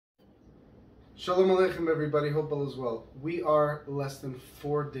Shalom Aleichem, everybody. Hope all is well. We are less than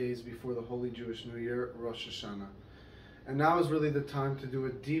 4 days before the Holy Jewish New Year, Rosh Hashanah. And now is really the time to do a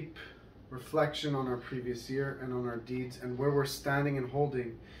deep reflection on our previous year and on our deeds and where we're standing and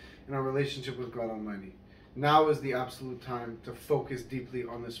holding in our relationship with God Almighty. Now is the absolute time to focus deeply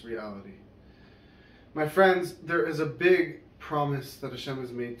on this reality. My friends, there is a big promise that Hashem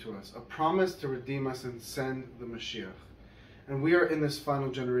has made to us, a promise to redeem us and send the Moshiach. And we are in this final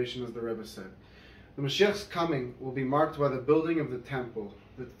generation, as the Rebbe said. The Mashiach's coming will be marked by the building of the temple.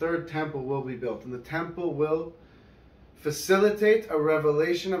 The third temple will be built, and the temple will facilitate a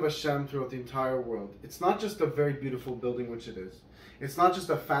revelation of Hashem throughout the entire world. It's not just a very beautiful building, which it is. It's not just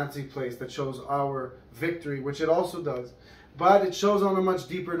a fancy place that shows our victory, which it also does. But it shows on a much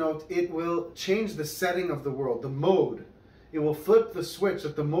deeper note, it will change the setting of the world, the mode. It will flip the switch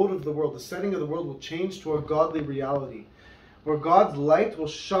that the mode of the world, the setting of the world will change to a godly reality, where God's light will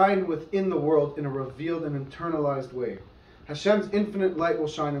shine within the world in a revealed and internalized way. Hashem's infinite light will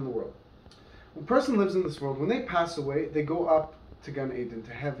shine in the world. When a person lives in this world, when they pass away, they go up to Gan Eden,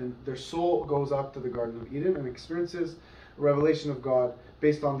 to heaven. Their soul goes up to the Garden of Eden and experiences a revelation of God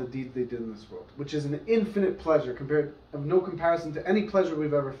based on the deeds they did in this world, which is an infinite pleasure, of no comparison to any pleasure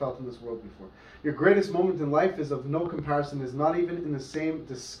we've ever felt in this world before. Your greatest moment in life is of no comparison, is not even in the same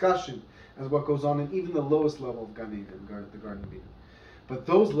discussion as what goes on in even the lowest level of Gan Eden, the Garden of Eden. But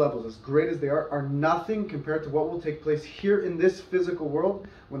those levels, as great as they are nothing compared to what will take place here in this physical world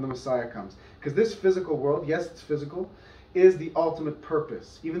when the Messiah comes. Because this physical world, yes, it's physical, is the ultimate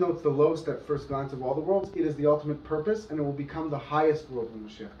purpose. Even though it's the lowest at first glance of all the worlds, it is the ultimate purpose, and it will become the highest world when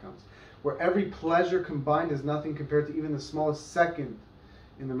Mashiach comes, where every pleasure combined is nothing compared to even the smallest second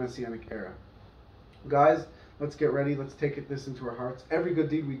in the Messianic era. Guys, let's get ready. Let's take this into our hearts. Every good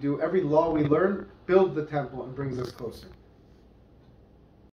deed we do, every law we learn, builds the temple and brings us closer.